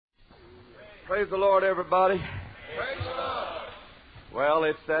Praise the Lord, everybody. Praise the Lord. Well,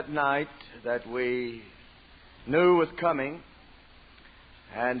 it's that night that we knew was coming,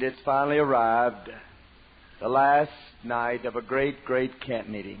 and it's finally arrived. The last night of a great, great camp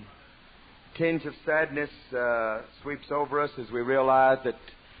meeting. A tinge of sadness sweeps over us as we realize that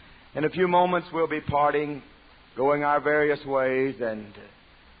in a few moments we'll be parting, going our various ways, and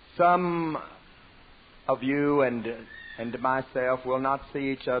some of you and myself will not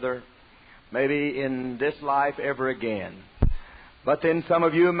see each other maybe in this life ever again. But then some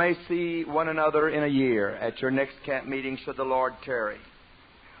of you may see one another in a year at your next camp meeting should the Lord tarry.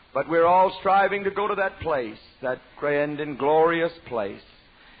 But we're all striving to go to that place, that grand and glorious place.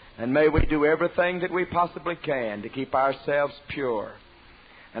 And may we do everything that we possibly can to keep ourselves pure.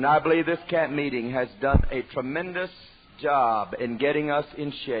 And I believe this camp meeting has done a tremendous job in getting us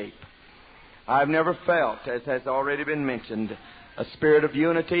in shape. I've never felt, as has already been mentioned, a spirit of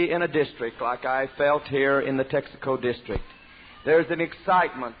unity in a district like I felt here in the Texaco district. There's an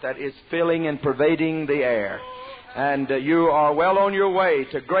excitement that is filling and pervading the air. And you are well on your way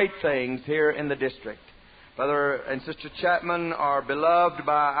to great things here in the district. Brother and Sister Chapman are beloved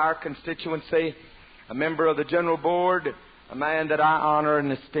by our constituency, a member of the General Board, a man that I honor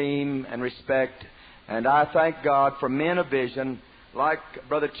and esteem and respect. And I thank God for men of vision like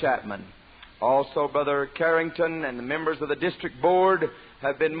Brother Chapman. Also, Brother Carrington and the members of the District Board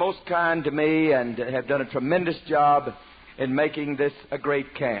have been most kind to me and have done a tremendous job in making this a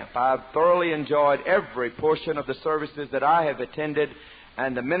great camp. I've thoroughly enjoyed every portion of the services that I have attended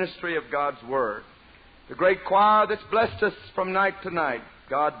and the ministry of God's Word. The great choir that's blessed us from night to night.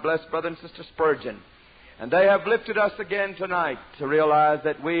 God bless Brother and Sister Spurgeon. And they have lifted us again tonight to realize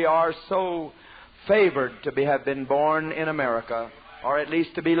that we are so favored to have been born in America, or at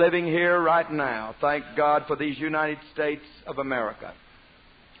least to be living here right now. Thank God for these United States of America.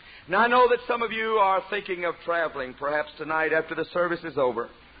 Now, I know that some of you are thinking of traveling, perhaps tonight after the service is over.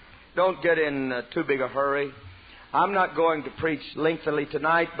 Don't get in too big a hurry. I'm not going to preach lengthily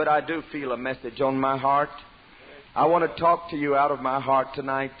tonight, but I do feel a message on my heart. I want to talk to you out of my heart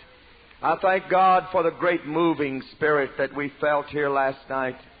tonight. I thank God for the great moving spirit that we felt here last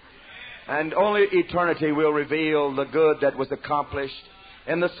night. And only eternity will reveal the good that was accomplished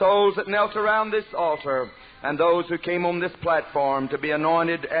in the souls that knelt around this altar and those who came on this platform to be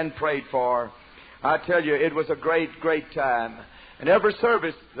anointed and prayed for. I tell you, it was a great, great time. And every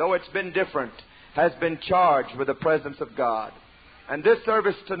service, though it's been different, has been charged with the presence of God. And this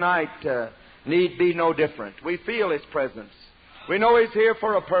service tonight need be no different. We feel His presence. We know He's here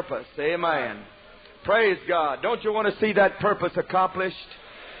for a purpose. Amen. Praise God. Don't you want to see that purpose accomplished?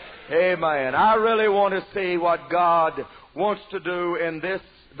 Amen. I really want to see what God wants to do in this,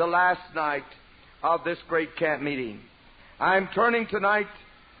 the last night of this great camp meeting. I'm turning tonight,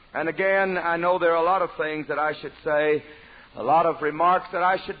 and again, I know there are a lot of things that I should say, a lot of remarks that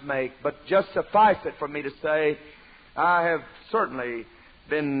I should make, but just suffice it for me to say, I have certainly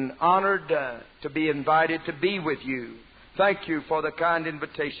been honored to be invited to be with you. Thank you for the kind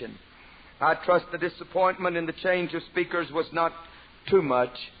invitation. I trust the disappointment in the change of speakers was not too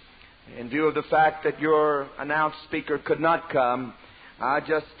much. In view of the fact that your announced speaker could not come, I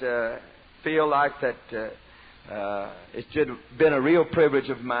just feel like that it's been a real privilege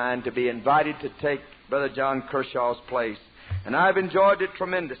of mine to be invited to take Brother John Kershaw's place. And I've enjoyed it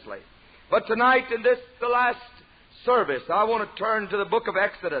tremendously. But tonight in this, the last service, I want to turn to the book of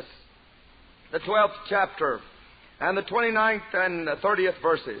Exodus, the 12th chapter, and the 29th and 30th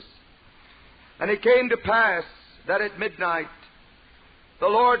verses. And it came to pass that at midnight the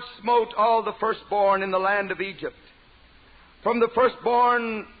Lord smote all the firstborn in the land of Egypt, from the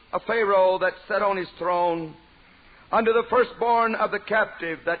firstborn of Pharaoh that sat on his throne, unto the firstborn of the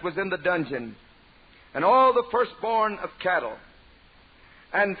captive that was in the dungeon, and all the firstborn of cattle.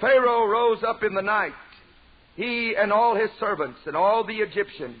 And Pharaoh rose up in the night, he and all his servants and all the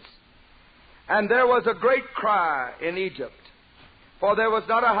Egyptians. And there was a great cry in Egypt, for there was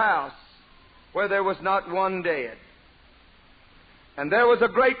not a house where there was not one dead. And there was a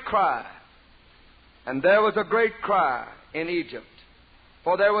great cry, and there was a great cry in Egypt,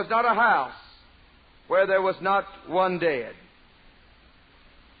 for there was not a house where there was not one dead.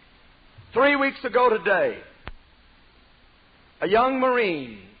 3 weeks ago today, a young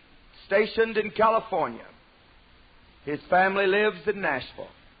Marine stationed in California, his family lives in Nashville.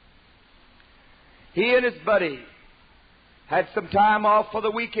 He and his buddy had some time off for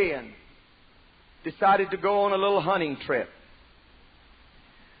the weekend, decided to go on a little hunting trip.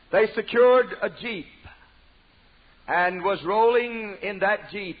 They secured a Jeep and was rolling in that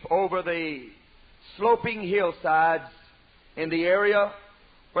Jeep over the sloping hillsides in the area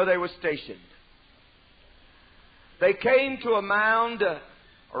where they were stationed. they came to a mound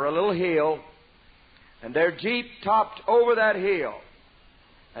or a little hill, and their jeep topped over that hill.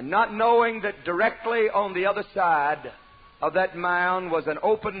 And not knowing that directly on the other side of that mound was an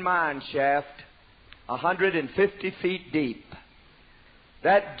open mine shaft 150 feet deep,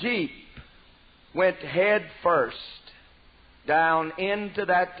 that jeep went head first down into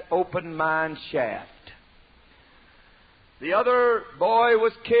that open mine shaft. The other boy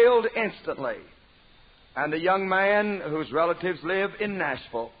was killed instantly, and the young man whose relatives live in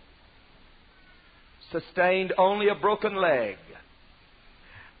Nashville sustained only a broken leg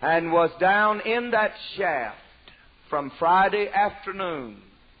and was down in that shaft from Friday afternoon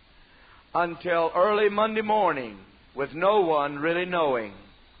until early Monday morning with no one really knowing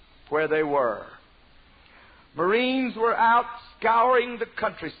where they were. Marines were out scouring the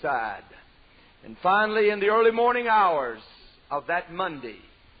countryside, and finally in the early morning hours of that Monday,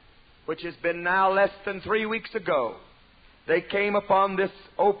 which has been now less than 3 weeks ago, they came upon this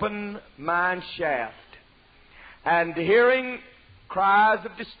open mine shaft, and hearing cries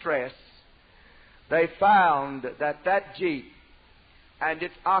of distress, they found that that jeep and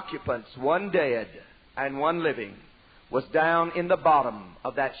its occupants, one dead and one living, was down in the bottom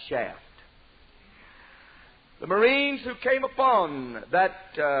of that shaft. The Marines who came upon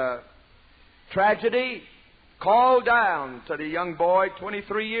that tragedy called down to the young boy,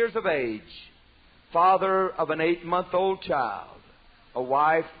 23 years of age, father of an 8-month-old child, a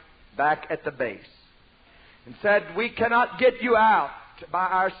wife back at the base, and said, "We cannot get you out by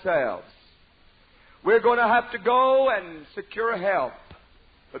ourselves. We're going to have to go and secure help,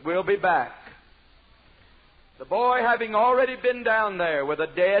 but we'll be back." The boy, having already been down there with a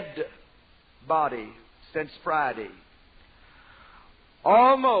dead body since Friday,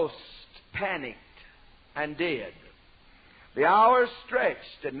 almost panicked and did. The hours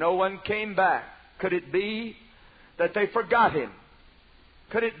stretched and no one came back. Could it be that they forgot him?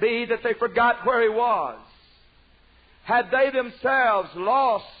 Could it be that they forgot where he was? Had they themselves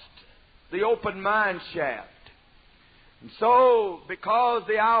lost the open mine shaft? And so, because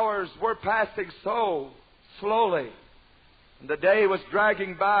the hours were passing so slowly, and the day was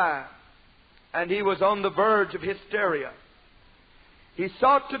dragging by, and he was on the verge of hysteria, he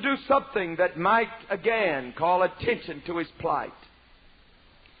sought to do something that might again call attention to his plight.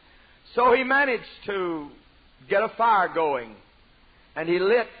 So he managed to get a fire going, and he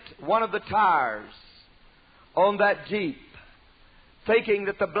lit one of the tires on that jeep, thinking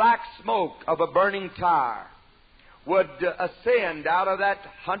that the black smoke of a burning tire would ascend out of that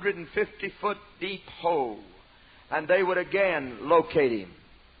 150-foot deep hole, and they would again locate him.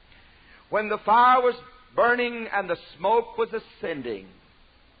 When the fire was burning and the smoke was ascending,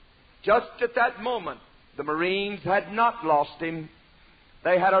 just at that moment, the Marines had not lost him.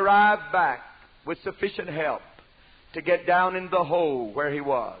 They had arrived back with sufficient help to get down in the hole where he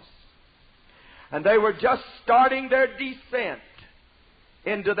was. And they were just starting their descent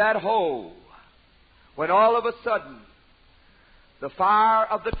into that hole when all of a sudden the fire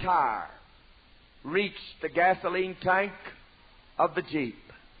of the tire reached the gasoline tank of the jeep.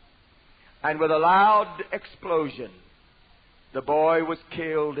 And with a loud explosion, the boy was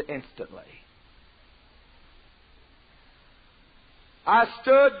killed instantly. I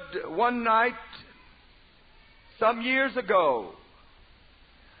stood one night some years ago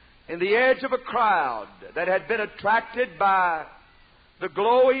in the edge of a crowd that had been attracted by the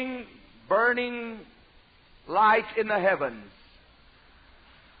glowing, burning light in the heavens.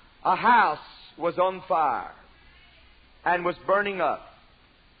 A house was on fire and was burning up.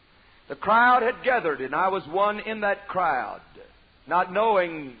 The crowd had gathered, and I was one in that crowd, not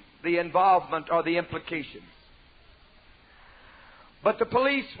knowing the involvement or the implications. But the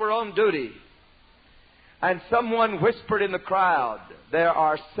police were on duty, and someone whispered in the crowd, "There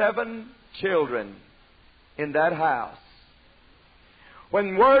are 7 children in that house."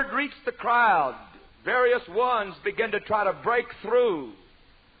 When word reached the crowd, various ones began to try to break through,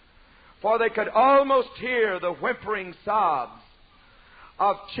 for they could almost hear the whimpering sobs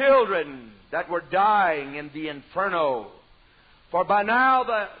of children that were dying in the inferno. For by now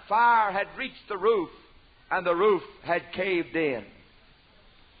the fire had reached the roof, and the roof had caved in.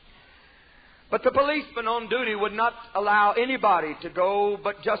 But the policeman on duty would not allow anybody to go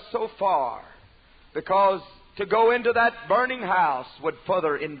but just so far, because to go into that burning house would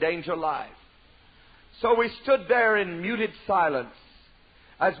further endanger life. So we stood there in muted silence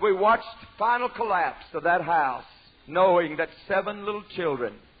as we watched the final collapse of that house, knowing that 7 little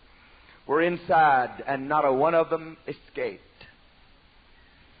children were inside and not a one of them escaped.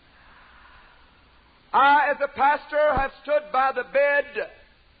 I, as a pastor, have stood by the bed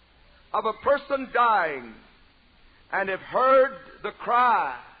of a person dying and have heard the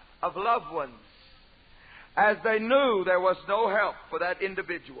cry of loved ones as they knew there was no help for that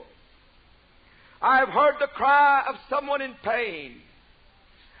individual. I have heard the cry of someone in pain.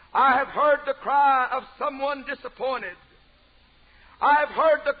 I have heard the cry of someone disappointed. I have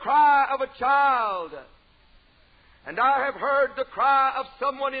heard the cry of a child. And I have heard the cry of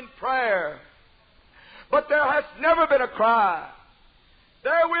someone in prayer. But there has never been a cry.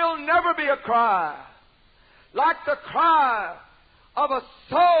 There will never be a cry like the cry of a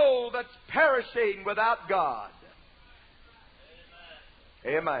soul that's perishing without God.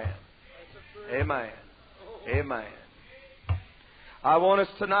 Amen. Amen. Amen. I want us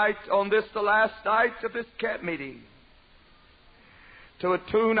tonight, on this, the last night of this camp meeting, to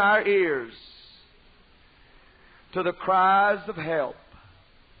attune our ears to the cries of help.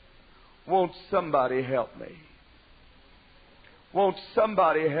 Won't somebody help me? Won't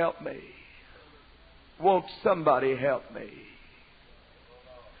somebody help me? Won't somebody help me?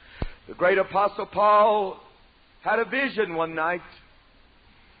 The great Apostle Paul had a vision one night.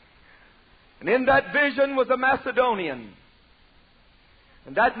 And in that vision was a Macedonian.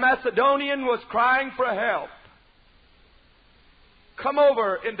 And that Macedonian was crying for help. Come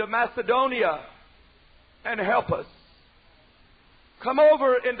over into Macedonia and help us. Come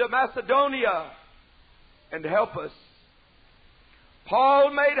over into Macedonia and help us.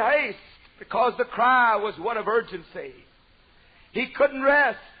 Paul made haste because the cry was one of urgency. He couldn't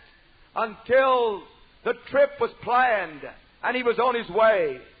rest until the trip was planned and he was on his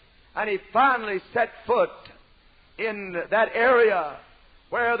way. And he finally set foot in that area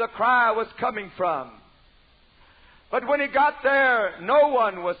where the cry was coming from. But when he got there, no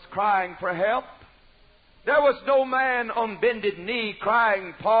one was crying for help. There was no man on bended knee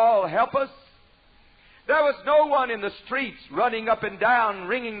crying, Paul, help us. There was no one in the streets running up and down,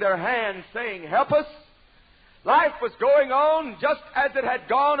 wringing their hands, saying, help us. Life was going on just as it had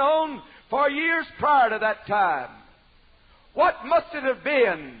gone on for years prior to that time. What must it have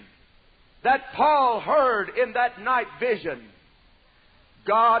been that Paul heard in that night vision?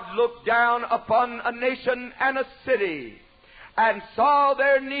 God looked down upon a nation and a city and saw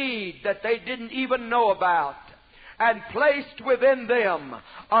their need that they didn't even know about, and placed within them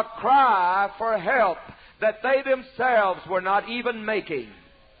a cry for help that they themselves were not even making.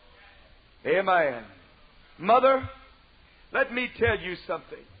 Amen. Mother, let me tell you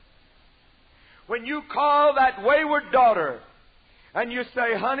something. When you call that wayward daughter and you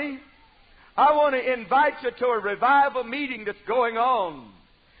say, honey, I want to invite you to a revival meeting that's going on.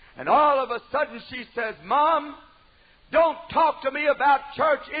 And all of a sudden she says, Mom, don't talk to me about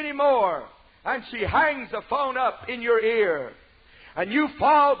church anymore. And she hangs the phone up in your ear. And you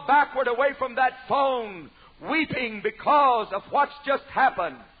fall backward away from that phone, weeping because of what's just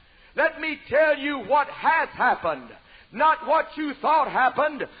happened. Let me tell you what has happened. Not what you thought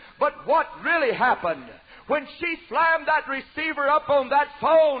happened, but what really happened. When she slammed that receiver up on that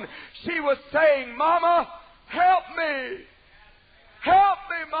phone, she was saying, Mama, help me. Help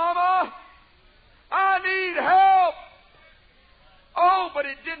me, Mama. I need help. Oh, but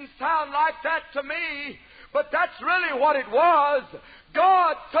it didn't sound like that to me. But that's really what it was.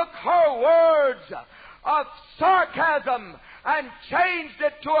 God took her words of sarcasm and changed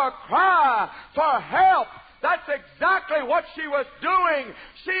it to a cry for help. That's exactly what she was doing.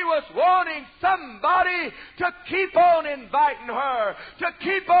 She was wanting somebody to keep on inviting her, to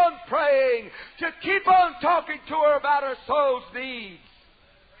keep on praying, to keep on talking to her about her soul's needs.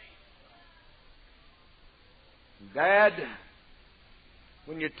 Dad,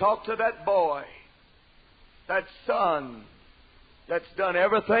 when you talk to that boy, that son that's done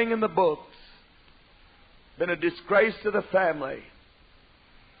everything in the books, been a disgrace to the family,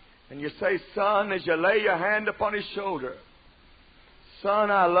 and you say, son, as you lay your hand upon his shoulder,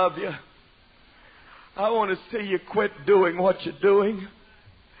 son, I love you. I want to see you quit doing what you're doing.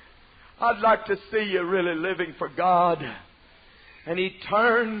 I'd like to see you really living for God. And he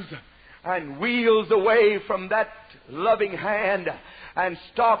turns and wheels away from that loving hand and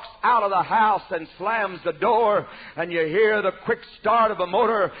stalks out of the house and slams the door, and you hear the quick start of a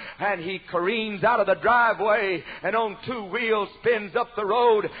motor, and he careens out of the driveway and on two wheels spins up the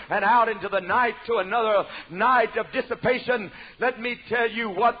road and out into the night to another night of dissipation. Let me tell you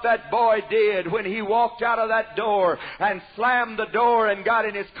what that boy did when he walked out of that door and slammed the door and got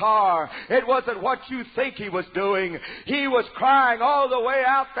in his car. It wasn't what you think he was doing. He was crying all the way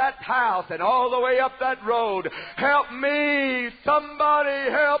out that house and all the way up that road, help me, somebody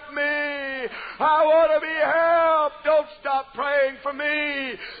help me. I want to be helped. Don't stop praying for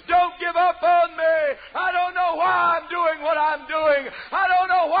me. Don't give up on me. I don't know why I'm doing what I'm doing. I don't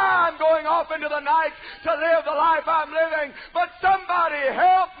know why I'm going off into the night to live the life I'm living. But somebody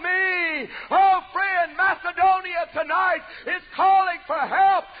help me. Oh, friend, Macedonia tonight is calling for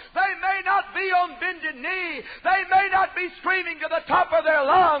help. They may not be on bended knee. They may not be screaming to the top of their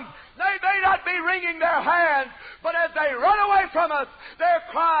lungs. They may not be wringing their hands. But as they run away from us, they're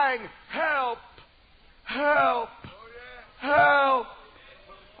crying, help, help, help.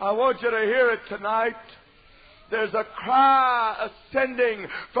 I want you to hear it tonight. There's a cry ascending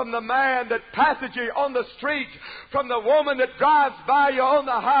from the man that passes you on the street, from the woman that drives by you on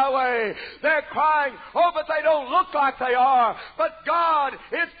the highway. They're crying, oh, but they don't look like they are. But God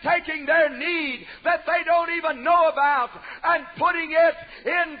is taking their need that they don't even know about and putting it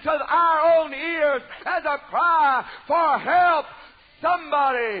into our own ears as a cry for help.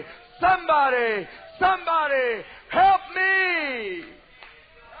 Somebody, somebody, somebody, help me!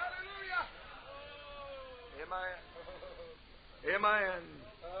 Amen.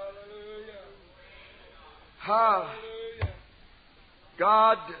 Hallelujah.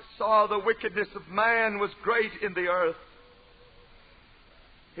 God saw the wickedness of man was great in the earth.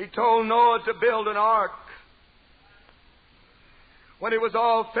 He told Noah to build an ark. When it was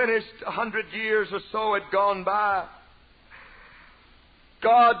all finished, 100 years or so had gone by.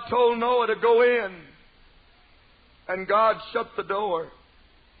 God told Noah to go in, and God shut the door.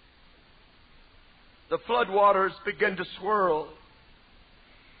 The floodwaters began to swirl.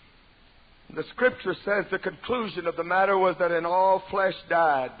 The Scripture says the conclusion of the matter was that in all flesh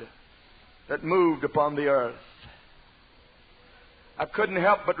died that moved upon the earth. I couldn't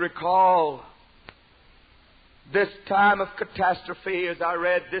help but recall this time of catastrophe as I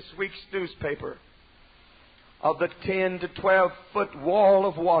read this week's newspaper of the 10 to 12 foot wall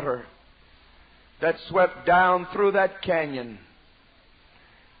of water that swept down through that canyon.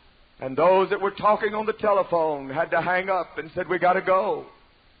 And those that were talking on the telephone had to hang up and said, we got to go.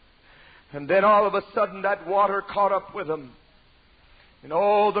 And then all of a sudden that water caught up with them. And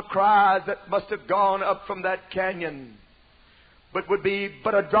all the cries that must have gone up from that canyon, but would be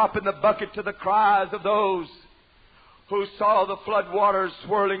but a drop in the bucket to the cries of those who saw the flood waters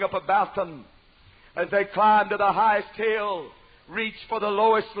swirling up about them as they climbed to the highest hill, reached for the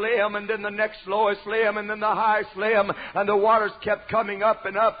lowest limb, and then the next lowest limb, and then the highest limb, and the waters kept coming up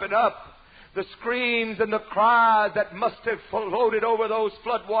and up and up. The screams and the cries that must have floated over those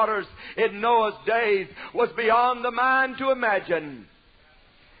flood waters in Noah's days was beyond the mind to imagine.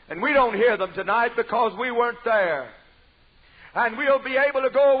 And we don't hear them tonight because we weren't there. And we'll be able to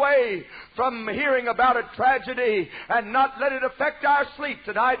go away from hearing about a tragedy and not let it affect our sleep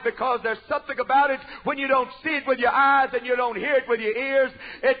tonight, because there's something about it when you don't see it with your eyes and you don't hear it with your ears.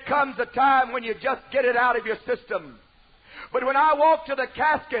 It comes a time when you just get it out of your system. But when I walked to the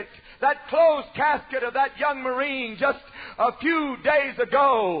casket, that closed casket of that young Marine just a few days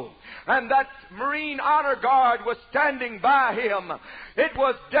ago, and that Marine honor guard was standing by him, it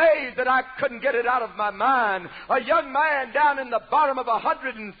was days that I couldn't get it out of my mind. A young man down in the bottom of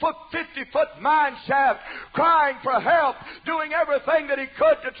 150-foot mine shaft, crying for help, doing everything that he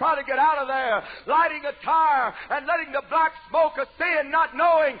could to try to get out of there, lighting a tire and letting the black smoke ascend, not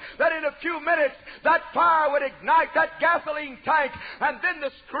knowing that in a few minutes that fire would ignite that gasoline tank, and then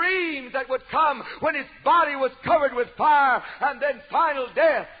the screams that would come when his body was covered with fire, and then final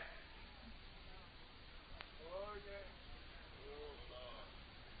death.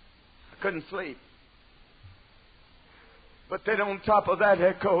 Couldn't sleep. But then on top of that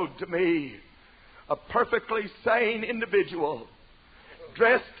echoed to me a perfectly sane individual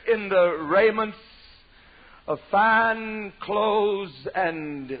dressed in the raiments of fine clothes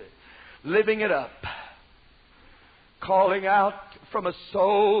and living it up, calling out from a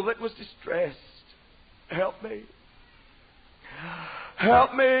soul that was distressed, help me,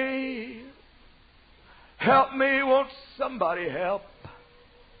 help me, help me, won't somebody help?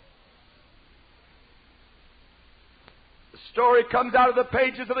 Story comes out of the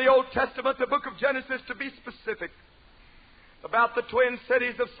pages of the Old Testament, the book of Genesis to be specific, about the twin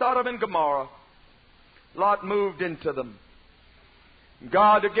cities of Sodom and Gomorrah. Lot moved into them.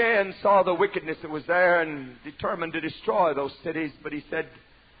 God again saw the wickedness that was there and determined to destroy those cities, but he said,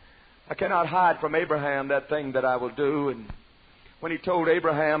 I cannot hide from Abraham that thing that I will do. And when he told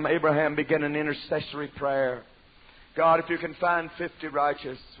Abraham, Abraham began an intercessory prayer. God, if you can find 50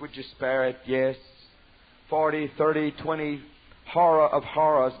 righteous, would you spare it? Yes. 40, 30, 20, horror of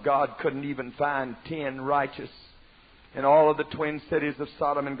horrors, God couldn't even find 10 righteous in all of the twin cities of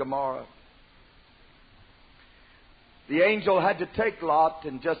Sodom and Gomorrah. the angel had to take Lot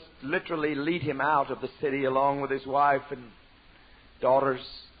and just literally lead him out of the city along with his wife and daughters.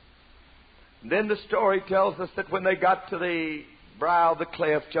 And then the story tells us that when they got to the brow of the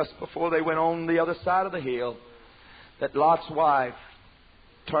cliff, just before they went on the other side of the hill, that Lot's wife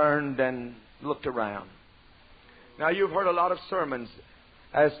turned and looked around. Now, you've heard a lot of sermons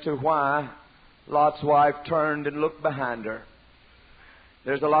as to why Lot's wife turned and looked behind her.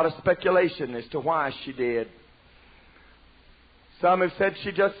 There's a lot of speculation as to why she did. Some have said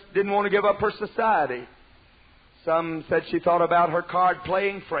she just didn't want to give up her society. Some said she thought about her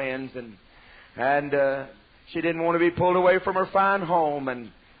card-playing friends and she didn't want to be pulled away from her fine home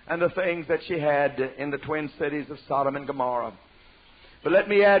and the things that she had in the twin cities of Sodom and Gomorrah. But let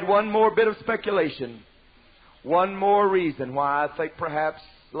me add one more bit of speculation. One more reason why I think perhaps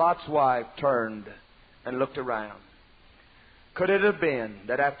Lot's wife turned and looked around. Could it have been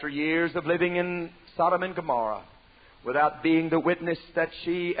that after years of living in Sodom and Gomorrah, without being the witness that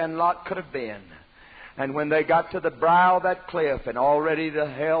she and Lot could have been, and when they got to the brow of that cliff and already the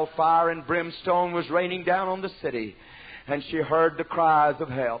hell fire and brimstone was raining down on the city, and she heard the cries of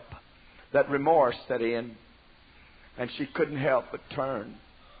help, that remorse set in, and she couldn't help but turn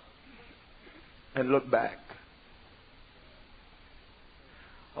and look back.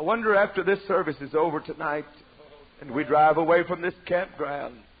 I wonder, after this service is over tonight and we drive away from this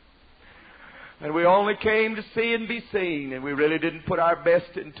campground and we only came to see and be seen and we really didn't put our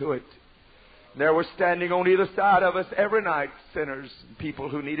best into it. There were standing on either side of us every night sinners and people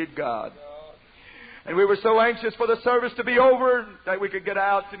who needed God. And we were so anxious for the service to be over that we could get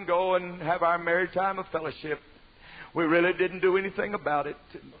out and go and have our merry time of fellowship. We really didn't do anything about it.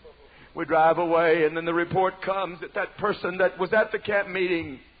 We drive away, and then the report comes that that person that was at the camp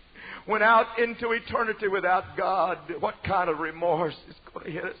meeting went out into eternity without God. What kind of remorse is going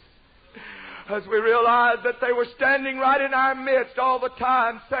to hit us as we realize that they were standing right in our midst all the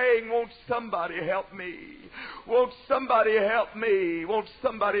time saying, "Won't somebody help me? Won't somebody help me? Won't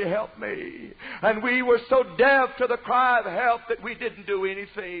somebody help me?" And we were so deaf to the cry of help that we didn't do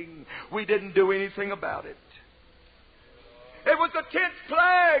anything. We didn't do anything about it. It was the 10th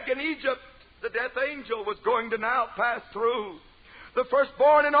plague in Egypt. The death angel was going to now pass through. The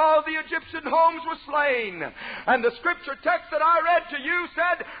firstborn in all the Egyptian homes were slain. And the scripture text that I read to you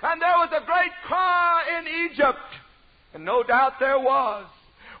said, "And there was a great cry in Egypt." And no doubt there was,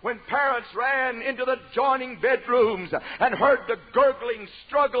 when parents ran into the adjoining bedrooms and heard the gurgling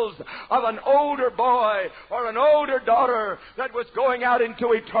struggles of an older boy or an older daughter that was going out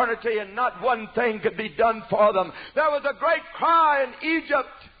into eternity and not one thing could be done for them. There was a great cry in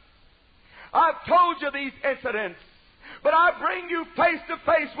Egypt. I've told you these incidents, but I bring you face to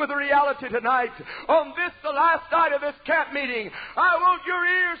face with the reality tonight. On this, the last night of this camp meeting, I want your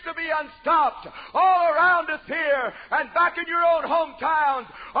ears to be unstopped. All around us here and back in your own hometowns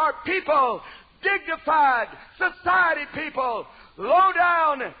are people, dignified society people, low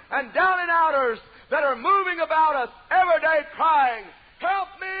down and down and outers that are moving about us every day crying, "Help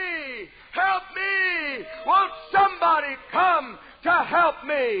me! Help me! Won't somebody come to help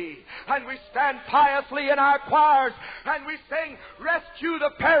me?" And we stand piously in our choirs and we sing, "Rescue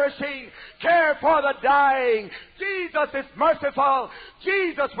the perishing, care for the dying. Jesus is merciful.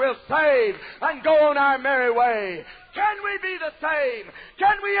 Jesus will save," and go on our merry way. Can we be the same?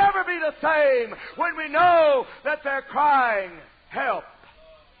 Can we ever be the same when we know that they're crying, "Help"?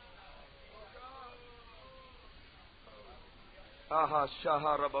 Aha,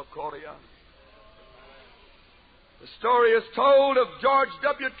 Shaharabakoria. The story is told of George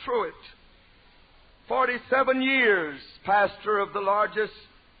W. Truett, 47 years pastor of the largest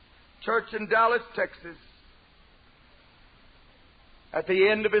church in Dallas, Texas. At the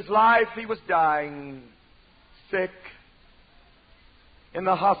end of his life, he was dying, sick, in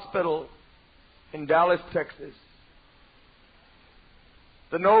the hospital in Dallas, Texas.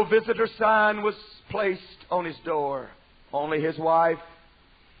 The no visitor sign was placed on his door. Only his wife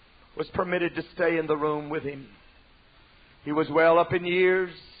was permitted to stay in the room with him. He was well up in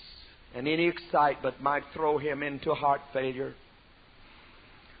years, and any excitement might throw him into heart failure.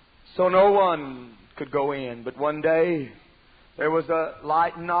 So no one could go in. But one day, there was a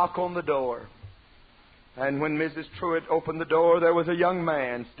light knock on the door. And when Mrs. Truett opened the door, there was a young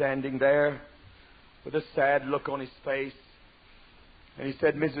man standing there with a sad look on his face. And he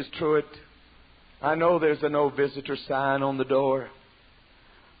said, "Mrs. Truett, I know there's a no visitor sign on the door,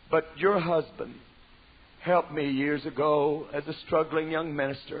 but your husband helped me years ago as a struggling young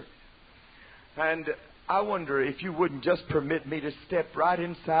minister. And I wonder if you wouldn't just permit me to step right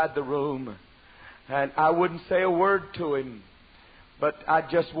inside the room. And I wouldn't say a word to him, But I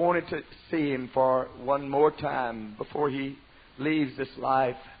just wanted to see him for one more time before he leaves this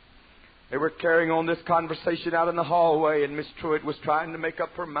life. They were carrying on this conversation out in the hallway, and Miss Truitt was trying to make up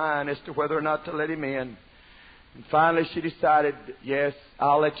her mind as to whether or not to let him in. And finally she decided, yes,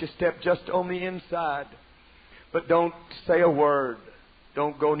 I'll let you step just on the inside. But don't say a word.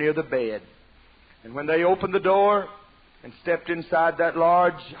 Don't go near the bed. And when they opened the door and stepped inside that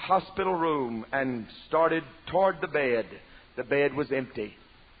large hospital room and started toward the bed was empty.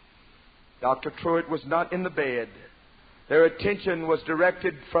 Dr. Truitt was not in the bed. Their attention was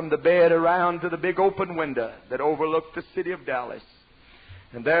directed from the bed around to the big open window that overlooked the city of Dallas.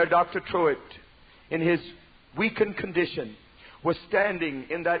 And there Dr. Truitt, in his weakened condition, was standing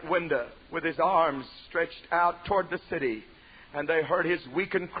in that window with his arms stretched out toward the city. And they heard his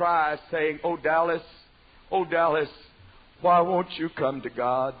weakened cry saying, oh Dallas, why won't you come to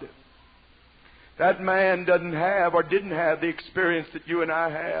God? That man doesn't have or didn't have the experience that you and I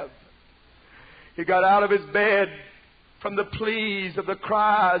have. He got out of his bed from the pleas of the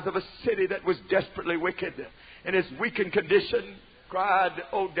cries of a city that was desperately wicked. In his weakened condition, cried,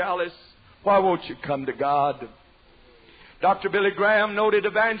 oh Dallas, why won't you come to God? Dr. Billy Graham, noted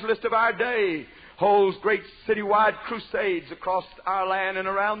evangelist of our day, holds great citywide crusades across our land and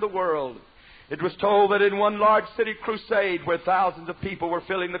around the world. It was told that in one large city crusade where thousands of people were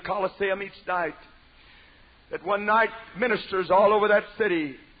filling the Colosseum each night, that one night ministers all over that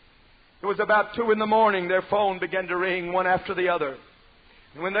city, it was about 2 a.m, their phone began to ring one after the other.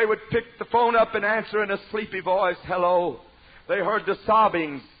 And when they would pick the phone up and answer in a sleepy voice, hello, they heard the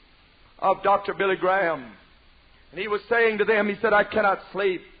sobbings of Dr. Billy Graham. And he was saying to them, he said, I cannot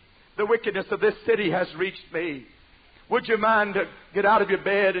sleep. The wickedness of this city has reached me. Would you mind to get out of your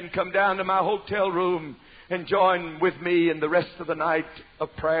bed and come down to my hotel room and join with me in the rest of the night of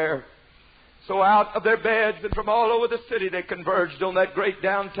prayer? So out of their beds and from all over the city, they converged on that great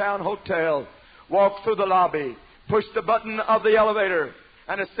downtown hotel, walked through the lobby, pushed the button of the elevator,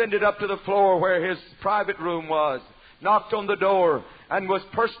 and ascended up to the floor where his private room was, knocked on the door, and was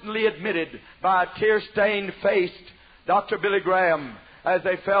personally admitted by a tear-stained faced Dr. Billy Graham as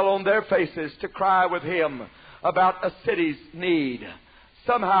they fell on their faces to cry with him about a city's need.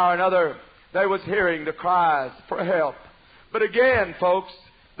 Somehow or another, they was hearing the cries for help. But again, folks,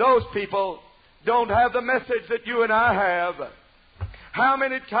 those people don't have the message that you and I have. How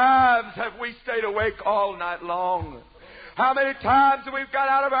many times have we stayed awake all night long? How many times have we got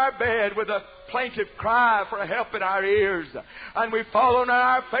out of our bed with a plaintive cry for help in our ears, and we've fallen on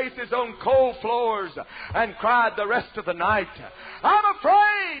our faces on cold floors and cried the rest of the night? I'm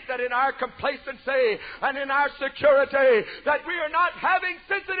afraid that in our complacency and in our security that we are not having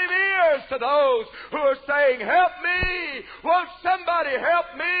sensitive ears to those who are saying, help me! Won't somebody help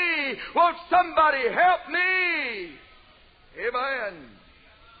me? Won't somebody help me? Amen.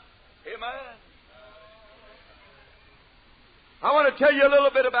 Amen. I want to tell you a little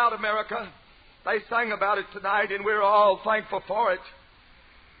bit about America. They sang about it tonight, and we're all thankful for it.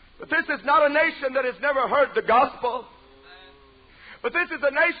 But this is not a nation that has never heard the gospel. But this is a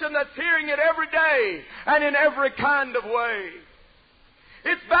nation that's hearing it every day and in every kind of way.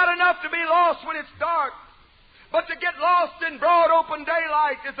 It's bad enough to be lost when it's dark, but to get lost in broad open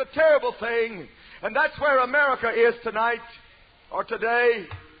daylight is a terrible thing. And that's where America is tonight or today.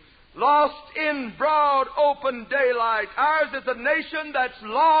 Lost in broad open daylight. Ours is a nation that's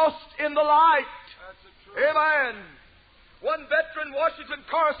lost in the light. Amen. One veteran Washington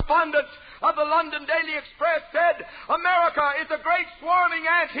correspondent of the London Daily Express said, America is a great swarming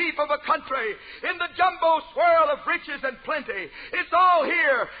ant heap of a country in the jumbo swirl of riches and plenty. It's all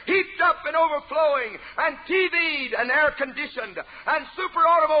here, heaped up and overflowing, and TV'd and air-conditioned, and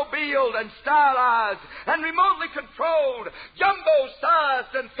super-automobiled and stylized, and remotely controlled,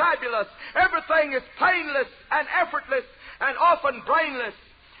 jumbo-sized and fabulous. Everything is painless and effortless and often brainless.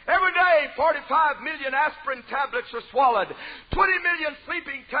 Every day, 45 million aspirin tablets are swallowed, 20 million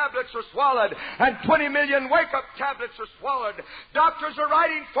sleeping tablets are swallowed, and 20 million wake-up tablets are swallowed. Doctors are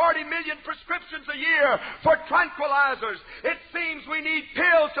writing 40 million prescriptions a year for tranquilizers. It seems we need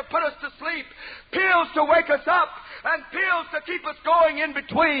pills to put us to sleep, pills to wake us up, and pills to keep us going in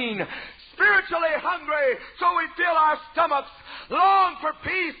between. Spiritually hungry, so we fill our stomachs. Long for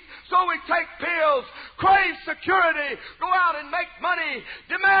peace, so we take pills. Crave security, go out and make money.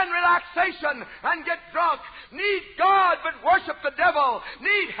 Demand relaxation and get drunk. Need God but worship the devil.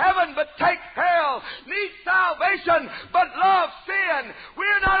 Need heaven but take hell. Need salvation but love sin.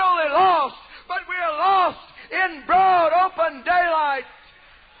 We're not only lost, but we're lost in broad open daylight.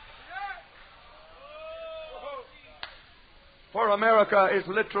 For America is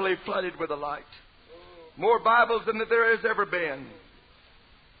literally flooded with the light. More Bibles than there has ever been.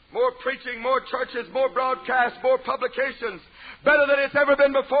 more preaching, more churches, more broadcasts, more publications, better than it's ever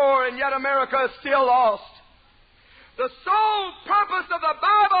been before, and yet America is still lost. The sole purpose of the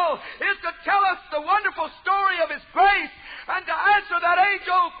Bible is to tell us the wonderful story of His grace and to answer that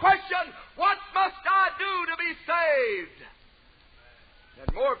age-old question, what must I do to be saved?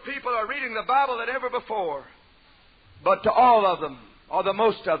 And more people are reading the Bible than ever before. But to all of them, or the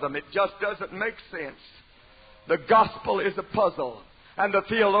most of them, it just doesn't make sense. The gospel is a puzzle, and the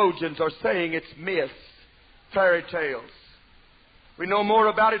theologians are saying it's myths, fairy tales. We know more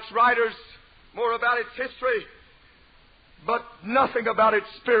about its writers, more about its history, but nothing about its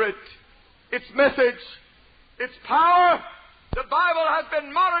spirit, its message, its power. The Bible has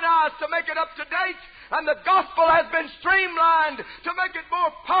been modernized to make it up to date, and the gospel has been streamlined to make it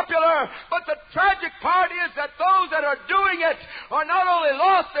more popular. But the tragic part is that those that are doing it are not only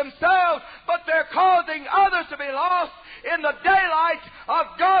lost themselves, but they're causing others to be lost in the daylight of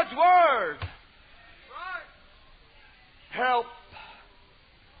God's Word. Right? Help.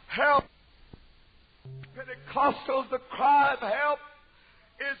 Help. Pentecostals, the cry of help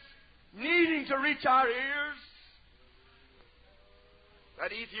is needing to reach our ears.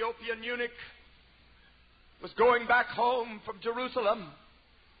 That Ethiopian eunuch was going back home from Jerusalem,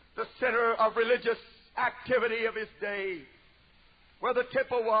 the center of religious activity of his day, where the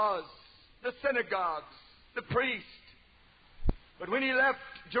temple was, the synagogues, the priest. But when he left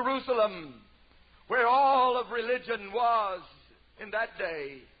Jerusalem, where all of religion was in that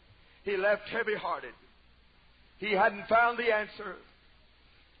day, he left heavy-hearted. He hadn't found the answer,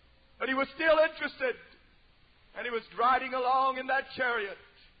 but he was still interested. And he was riding along in that chariot,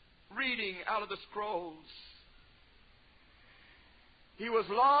 reading out of the scrolls. He was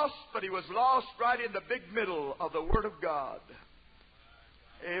lost, but he was lost right in the big middle of the Word of God.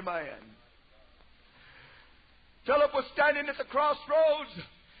 Amen. Philip was standing at the crossroads,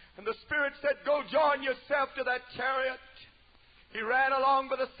 and the Spirit said, go join yourself to that chariot. He ran along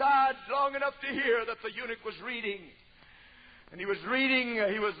by the side long enough to hear that the eunuch was reading. And he was reading,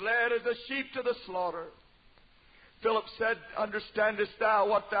 he was led as a sheep to the slaughter. Philip said, understandest thou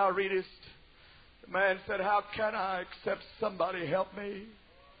what thou readest? The man said, how can I except somebody help me?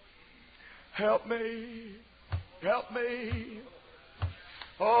 Help me. Help me.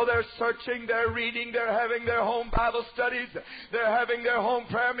 Oh, they're searching, they're reading, they're having their home Bible studies, they're having their home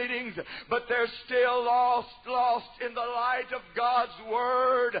prayer meetings, but they're still lost in the light of God's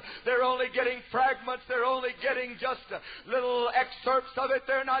Word. They're only getting fragments, they're only getting just little excerpts of it,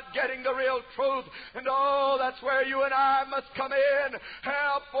 they're not getting the real truth. And oh, that's where you and I must come in.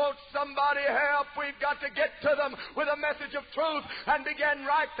 Help, won't somebody help? We've got to get to them with a message of truth and begin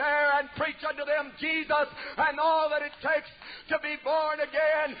right there and preach unto them Jesus and all that it takes to be born again.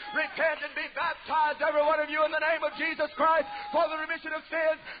 Repent and be baptized, every one of you, in the name of Jesus Christ for the remission of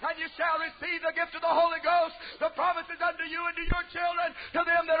sins, and you shall receive the gift of the Holy Ghost. The promise is unto you and to your children, to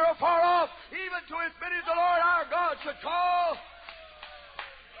them that are far off, even to as many as the Lord our God should call.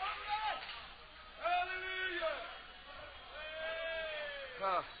 Hallelujah.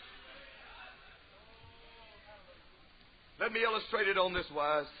 Let me illustrate it on this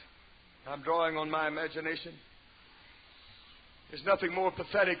wise. I'm drawing on my imagination. There's nothing more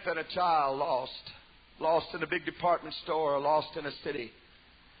pathetic than a child lost in a big department store or lost in a city.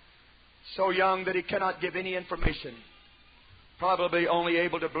 So young that he cannot give any information. Probably only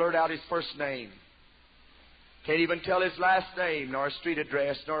able to blurt out his first name. Can't even tell his last name, nor a street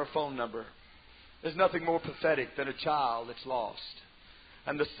address, nor a phone number. There's nothing more pathetic than a child that's lost.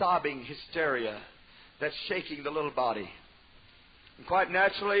 And the sobbing hysteria that's shaking the little body. And quite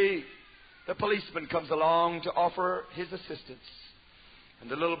naturally, the policeman comes along to offer his assistance. And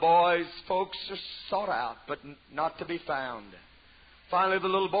the little boy's folks are sought out, but not to be found. Finally, the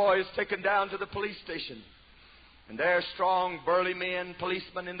little boy is taken down to the police station. And there, strong, burly men,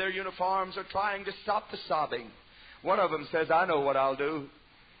 policemen in their uniforms, are trying to stop the sobbing. One of them says, I know what I'll do.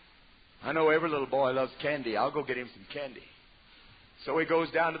 I know every little boy loves candy. I'll go get him some candy. So he goes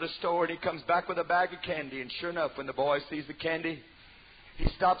down to the store and he comes back with a bag of candy. And sure enough, when the boy sees the candy, he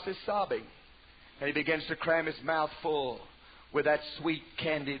stops his sobbing. And he begins to cram his mouth full with that sweet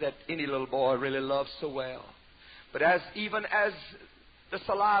candy that any little boy really loves so well. But even as the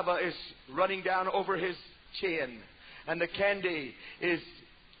saliva is running down over his chin and the candy is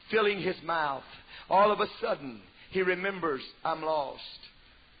filling his mouth, all of a sudden he remembers, I'm lost.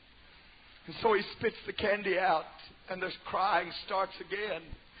 And so he spits the candy out and the crying starts again.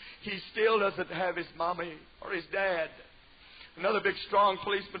 He still doesn't have his mommy or his dad. Another big strong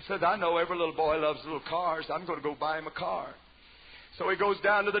policeman says, I know every little boy loves little cars. I'm going to go buy him a car. So he goes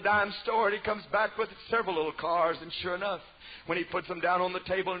down to the dime store and he comes back with several little cars. And sure enough, when he puts them down on the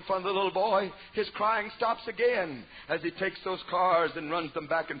table in front of the little boy, his crying stops again as he takes those cars and runs them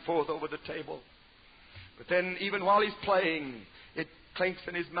back and forth over the table. But then even while he's playing, it clinks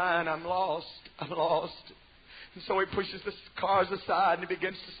in his mind, I'm lost, I'm lost. And so he pushes the cars aside and he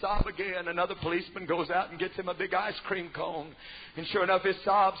begins to sob again. Another policeman goes out and gets him a big ice cream cone. And sure enough, his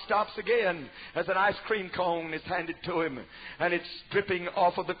sob stops again as an ice cream cone is handed to him. And it's dripping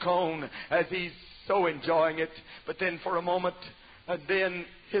off of the cone as he's so enjoying it. But then for a moment, and then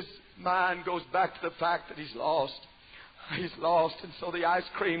his mind goes back to the fact that he's lost. He's lost, and so the ice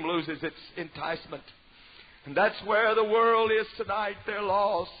cream loses its enticement. And that's where the world is tonight. They're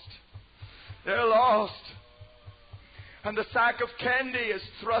lost. They're lost. And the sack of candy is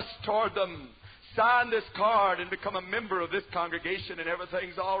thrust toward them. Sign this card and become a member of this congregation and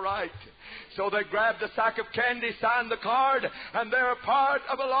everything's all right. So they grab the sack of candy, sign the card, and they're a part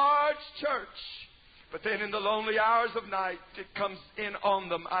of a large church. But then in the lonely hours of night, it comes in on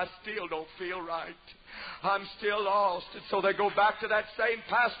them, I still don't feel right. I'm still lost. And so they go back to that same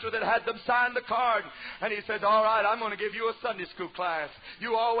pastor that had them sign the card. And he says, all right, I'm going to give you a Sunday school class.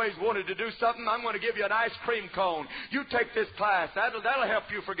 You always wanted to do something. I'm going to give you an ice cream cone. You take this class. That'll help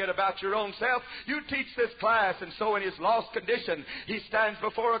you forget about your own self. You teach this class. And so in his lost condition, he stands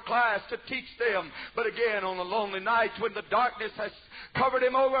before a class to teach them. But again, on a lonely night when the darkness has covered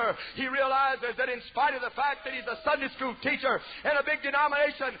him over, he realizes that in spite of the fact that he's a Sunday school teacher in a big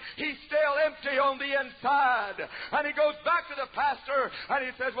denomination, he's still empty on the inside. And he goes back to the pastor and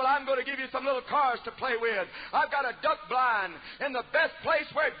he says, well, I'm going to give you some little cars to play with. I've got a duck blind in the best place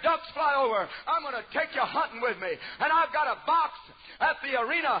where ducks fly over. I'm going to take you hunting with me. And I've got a box at the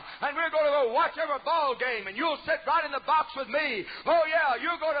arena, and we're going to go watch every ball game, and you'll sit right in the box with me. Oh, yeah,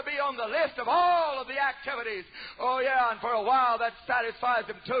 you're going to be on the list of all of the activities. Oh, yeah, and for a while that satisfies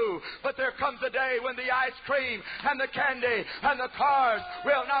them too. But there comes a day when the ice cream and the candy and the cars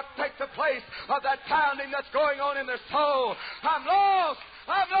will not take the place of that pounding that's going on in their soul. I'm lost!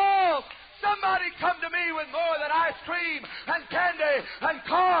 I'm lost! Somebody come to me with more than ice cream and candy and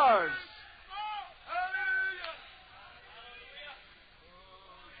cars.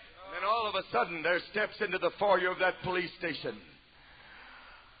 And all of a sudden, there steps into the foyer of that police station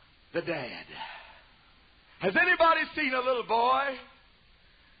the dad. Has anybody seen a little boy?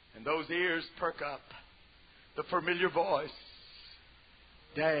 And those ears perk up. The familiar voice.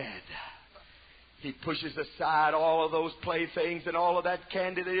 Dad. He pushes aside all of those playthings and all of that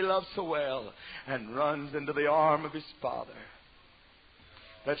candy that he loves so well and runs into the arm of his father.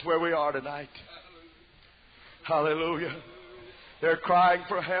 That's where we are tonight. Hallelujah. They're crying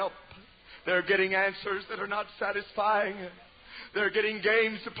for help. They're getting answers that are not satisfying. They're getting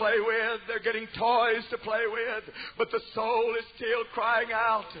games to play with. They're getting toys to play with. But the soul is still crying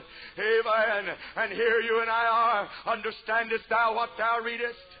out. Amen. And here you and I are. Understandest thou what thou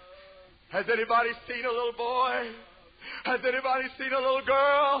readest? Has anybody seen a little boy? Has anybody seen a little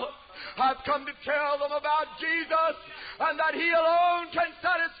girl? I've come to tell them about Jesus and that He alone can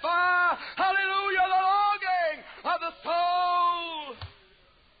satisfy, hallelujah, the longing of the soul.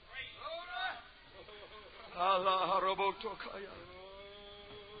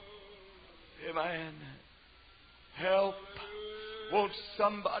 Amen. Help. Won't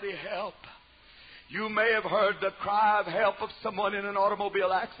somebody help? You may have heard the cry of help of someone in an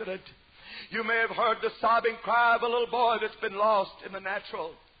automobile accident. You may have heard the sobbing cry of a little boy that's been lost in the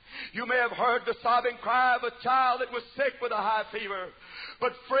natural. You may have heard the sobbing cry of a child that was sick with a high fever.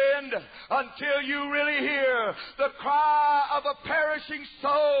 But friend, until you really hear the cry of a perishing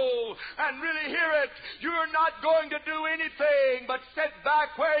soul and really hear it, you're not going to do anything but sit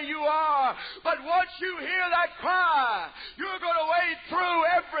back where you are. But once you hear that cry, you're going to wade through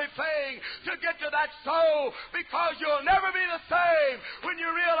everything to get to that soul, because you'll never be the same when you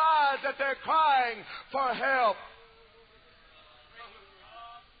realize that they're crying for help.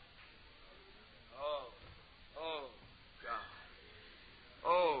 Oh, God.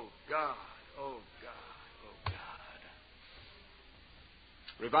 Oh, God. Oh, God.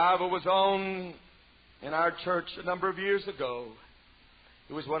 Revival was on in our church a number of years ago.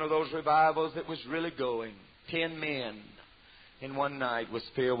 It was one of those revivals that was really going. 10 men in one night was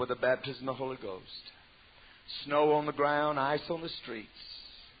filled with the baptism of the Holy Ghost. Snow on the ground, ice on the streets.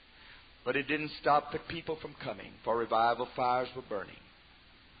 But it didn't stop the people from coming, for revival fires were burning.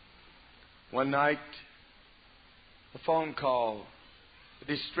 One night, a phone call, a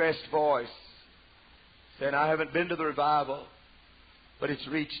distressed voice saying, I haven't been to the revival, but it's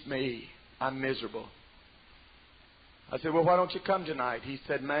reached me. I'm miserable. I said, well, why don't you come tonight? He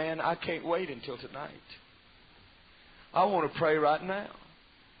said, man, I can't wait until tonight. I want to pray right now.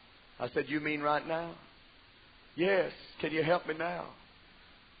 I said, you mean right now? Yes. Can you help me now?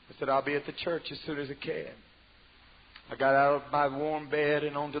 I said, I'll be at the church as soon as I can. I got out of my warm bed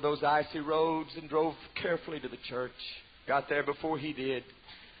and onto those icy roads and drove carefully to the church. Got there before he did.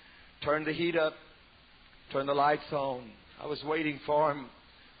 Turned the heat up. Turned the lights on. I was waiting for him.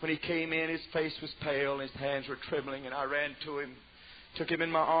 When he came in, his face was pale and his hands were trembling, and I ran to him, took him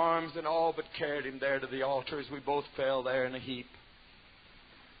in my arms, and all but carried him there to the altar as we both fell there in a heap.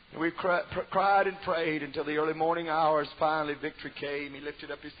 And we cried and prayed until the early morning hours. Finally, victory came. He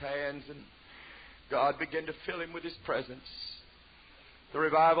lifted up his hands, and God began to fill him with His presence. The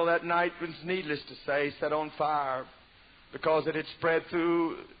revival that night was, needless to say, set on fire, because it had spread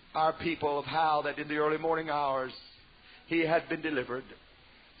through our people of how that in the early morning hours he had been delivered,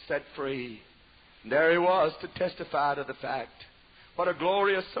 set free. And there he was to testify to the fact. What a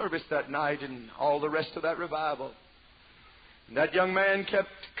glorious service that night and all the rest of that revival. And that young man kept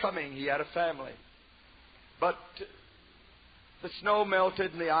coming. He had a family. But the snow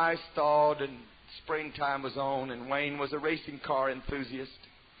melted and the ice thawed and springtime was on, and Wayne was a racing car enthusiast.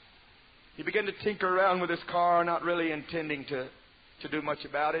 He began to tinker around with his car, not really intending to do much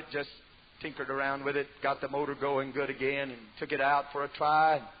about it, just tinkered around with it, got the motor going good again, and took it out for a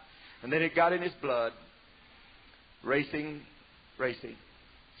try. And then it got in his blood. Racing.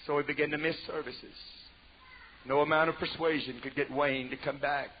 So he began to miss services. No amount of persuasion could get Wayne to come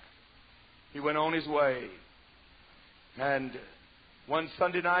back. He went on his way. And one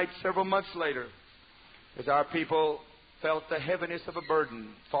Sunday night, several months later, as our people felt the heaviness of a burden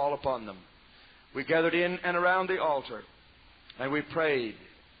fall upon them, we gathered in and around the altar, and we prayed.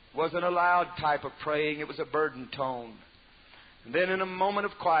 It wasn't a loud type of praying, it was a burden tone. And then in a moment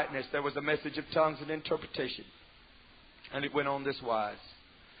of quietness, there was a message of tongues and interpretation. And it went on this wise.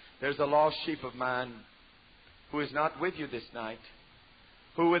 There's a lost sheep of mine who is not with you this night,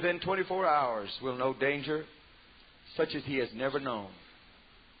 who within 24 hours will know danger such as he has never known.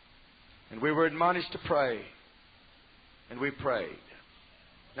 And we were admonished to pray. And we prayed,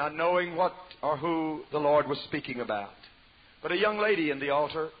 not knowing what or who the Lord was speaking about. But a young lady in the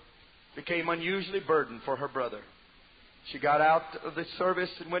altar became unusually burdened for her brother. She got out of the service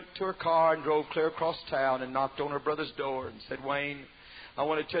and went to her car and drove clear across town and knocked on her brother's door and said, Wayne, I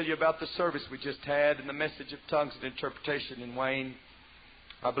want to tell you about the service we just had and the message of tongues and interpretation. And Wayne,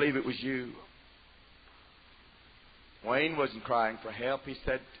 I believe it was you. Wayne wasn't crying for help. He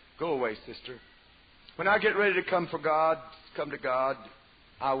said, go away, sister. When I get ready to come to God,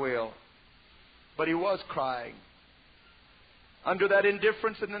 I will. But he was crying. Under that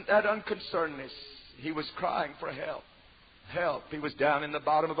indifference and that unconcernedness, he was crying for help. Help. He was down in the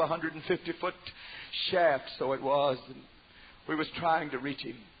bottom of a 150-foot shaft, so it was. And we was trying to reach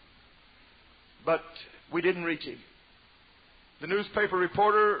him. But we didn't reach him. The newspaper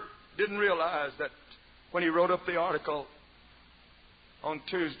reporter didn't realize that when he wrote up the article on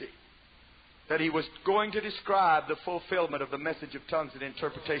Tuesday, that he was going to describe the fulfillment of the message of tongues and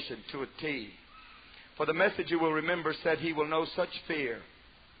interpretation to a T. For the message, you will remember, said he will know such fear,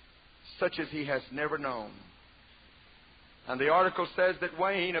 such as he has never known. And the article says that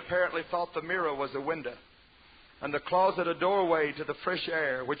Wayne apparently thought the mirror was a window and the closet a doorway to the fresh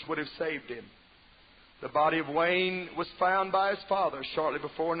air which would have saved him. The body of Wayne was found by his father shortly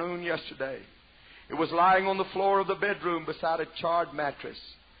before noon yesterday. It was lying on the floor of the bedroom beside a charred mattress.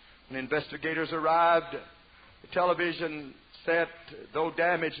 When investigators arrived, the television set, though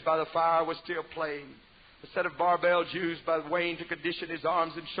damaged by the fire, was still playing. A set of barbells used by Wayne to condition his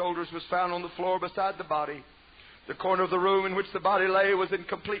arms and shoulders was found on the floor beside the body. The corner of the room in which the body lay was in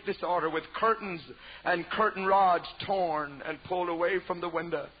complete disorder, with curtains and curtain rods torn and pulled away from the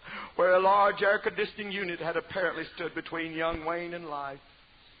window, where a large air conditioning unit had apparently stood between young Wayne and life.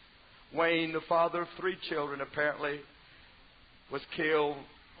 Wayne, the father of 3 children, apparently was killed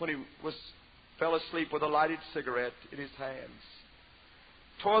when he fell asleep with a lighted cigarette in his hands.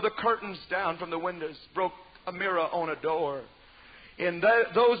 Tore the curtains down from the windows, broke a mirror on a door. In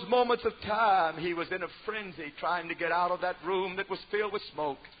those moments of time, he was in a frenzy trying to get out of that room that was filled with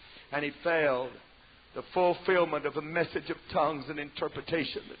smoke, and he failed. The fulfillment of a message of tongues and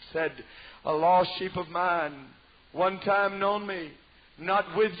interpretation that said, a lost sheep of mine, one time known me, not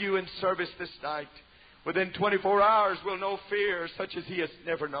with you in service this night. Within 24 hours will know fear such as he has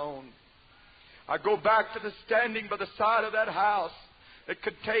never known. I go back to the standing by the side of that house that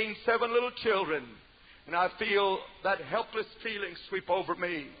contained 7 little children, and I feel that helpless feeling sweep over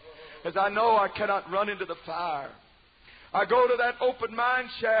me as I know I cannot run into the fire. I go to that open mine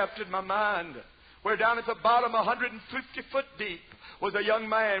shaft in my mind where down at the bottom, 150 foot deep, was a young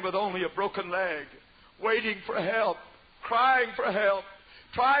man with only a broken leg, waiting for help, crying for help,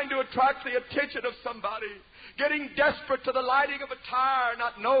 trying to attract the attention of somebody, getting desperate to the lighting of a tire,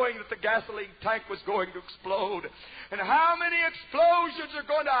 not knowing that the gasoline tank was going to explode. And how many explosions are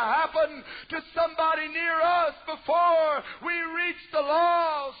going to happen to somebody near us before we reach the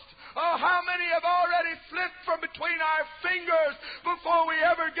lost? Oh, how many have already slipped from between our fingers before we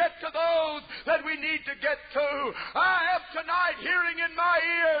ever get to those that we need to get to? I am tonight hearing in my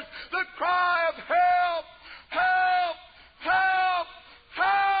ears the cry of help, help, help,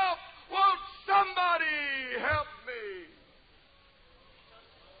 help. Won't somebody help me?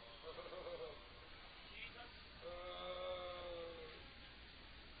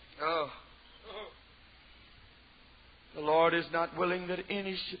 Oh. The Lord is not willing that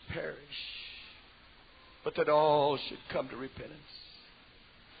any should perish, but that all should come to repentance.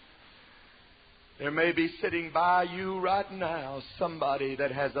 There may be sitting by you right now somebody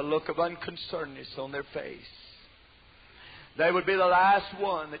that has a look of unconcernedness on their face. They would be the last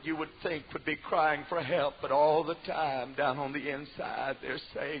one that you would think would be crying for help, but all the time down on the inside they're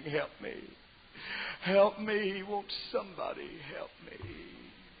saying, help me. Help me. Won't somebody help me?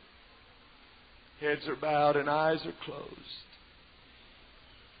 Heads are bowed and eyes are closed.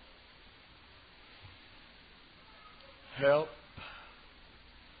 Help.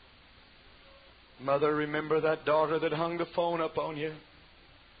 Mother, remember that daughter that hung the phone up on you?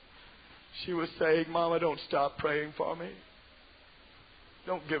 She was saying, Mama, don't stop praying for me.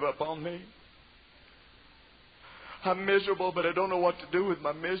 Don't give up on me. I'm miserable, but I don't know what to do with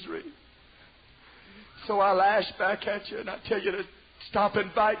my misery. So I lash back at you and I tell you to stop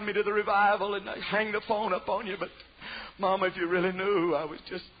inviting me to the revival, and I hang the phone up on you. But, Mama, if you really knew, I was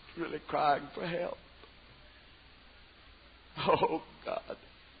just really crying for help. Oh, God.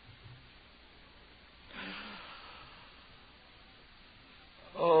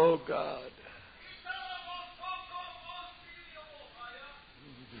 Oh, God.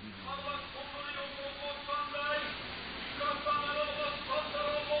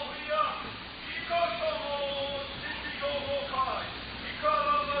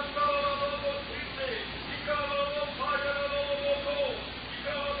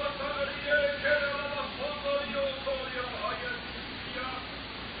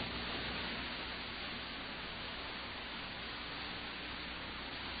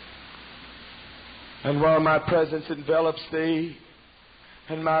 And while my presence envelops thee,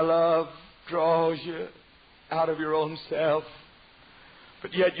 and my love draws you out of your own self,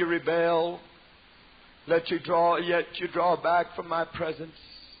 but yet you rebel, yet you draw back from my presence,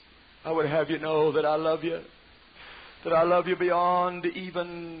 I would have you know that I love you, that I love you beyond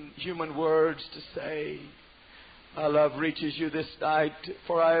even human words to say. My love reaches you this night,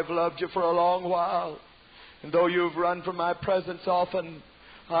 for I have loved you for a long while, and though you have run from my presence often,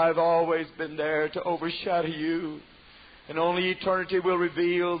 I've always been there to overshadow you. And only eternity will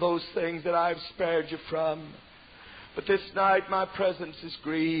reveal those things that I've spared you from. But this night my presence is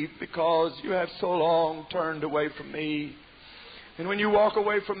grieved because you have so long turned away from me. And when you walk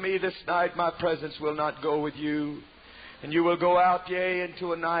away from me this night, my presence will not go with you. And you will go out, yea,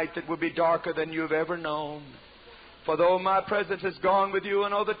 into a night that will be darker than you have ever known. For though my presence has gone with you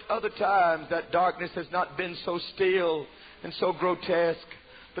in other times, that darkness has not been so still and so grotesque.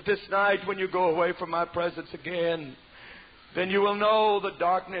 But this night, when you go away from my presence again, then you will know the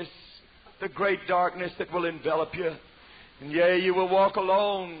darkness, the great darkness that will envelop you. And yea, you will walk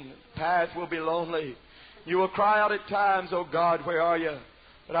alone. The path will be lonely. You will cry out at times, O God, where are you?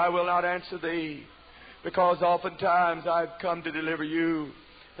 But I will not answer thee, because oftentimes I've come to deliver you.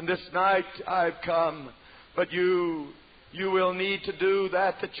 And this night I've come. But you will need to do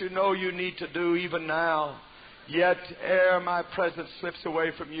that you know you need to do even now. Yet ere my presence slips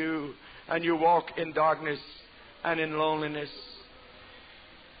away from you and you walk in darkness and in loneliness.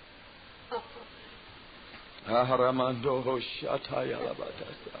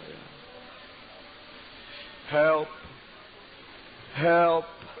 Help. Help.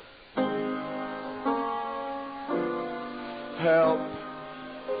 Help.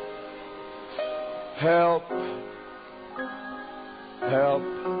 Help. Help.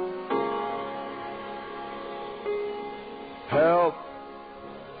 Help.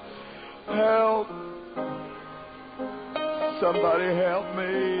 Help. Somebody help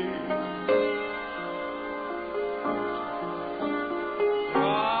me.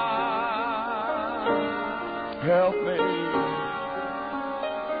 Help me.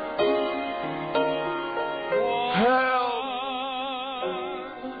 Help.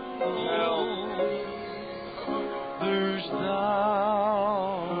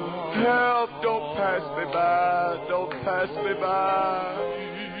 Help. Don't pass me by. Don't pass me by.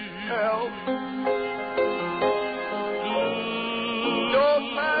 Help.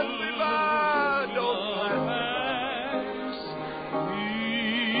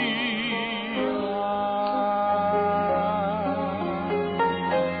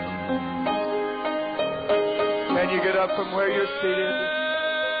 up from where you're seated.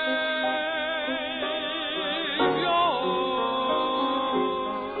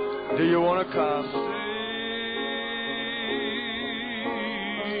 Do you want to come?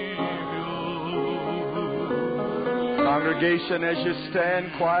 Congregation, as you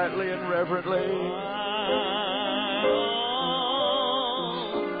stand quietly and reverently,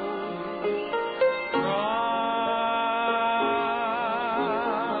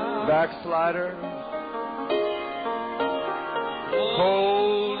 backslider,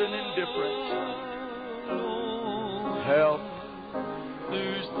 cold and indifferent, help.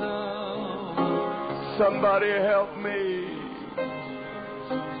 Somebody help me.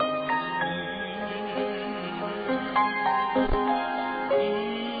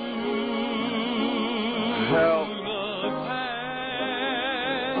 Help.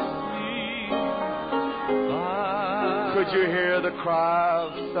 Could you hear the cry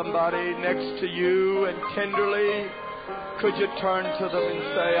of somebody next to you, and tenderly could you turn to them and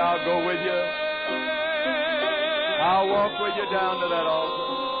say, I'll go with you. I'll walk with you down to that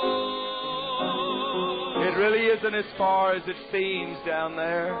altar. It really isn't as far as it seems down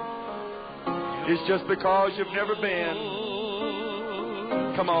there. It's just because you've never been.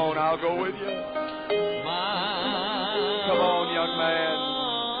 Come on, I'll go with you. Come on, young man.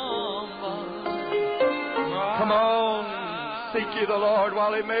 Come on, seek ye the Lord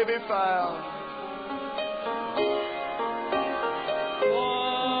while he may be found.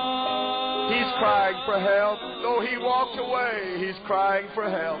 He's crying for help. Though he walked away, he's crying for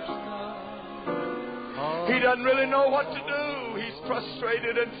help. He doesn't really know what to do. He's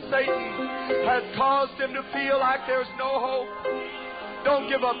frustrated, and Satan has caused him to feel like there's no hope. Don't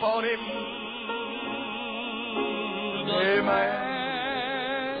give up on him. Amen.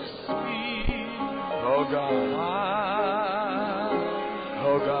 Oh God.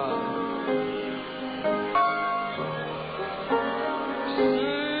 Oh God.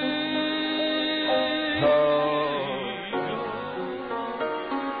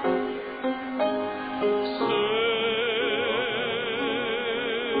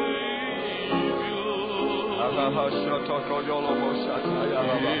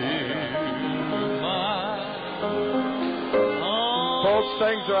 Folks,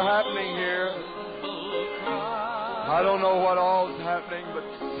 things are happening here. I don't know what all's happening, but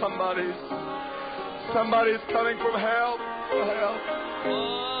somebody's coming from help. For help.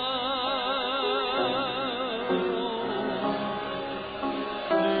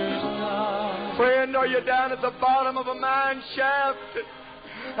 Friend, are you down at the bottom of a mine shaft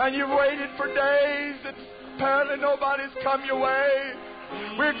and you've waited for days and apparently nobody's come your way?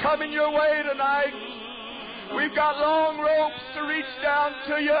 We're coming your way tonight. We've got long ropes to reach down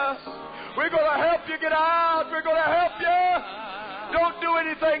to you. We're going to help you get out. We're going to help you. Don't do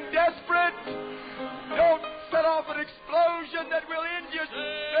anything desperate. Don't set off an explosion that will end your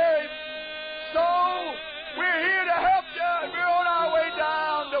day. So, we're here to help you. We're on our way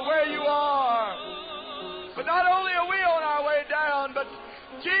down to where you are. But not only are we on our way down, but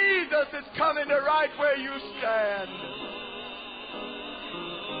Jesus is coming to right where you stand.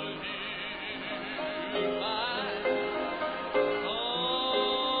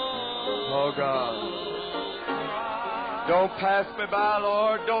 Oh God. Don't pass me by,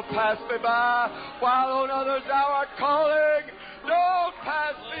 Lord. Don't pass me by while on others thou art calling. Don't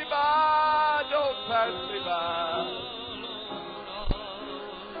pass me by. Don't pass me by.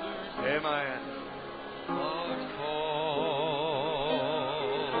 Amen.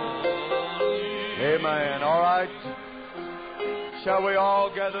 Amen. All right. Shall we all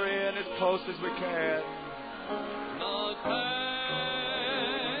gather in as close as we can?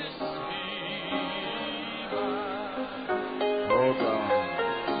 Oh God.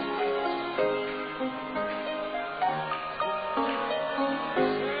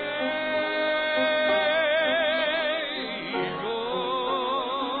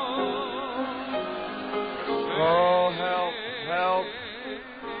 Oh, help, help.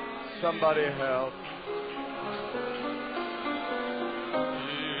 Somebody help.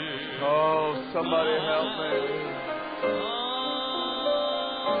 Oh, somebody help me.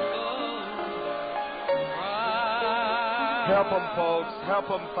 Help them, folks. Help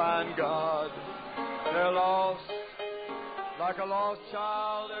them find God. They're lost. Like a lost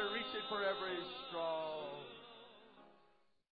child, they're reaching for every straw.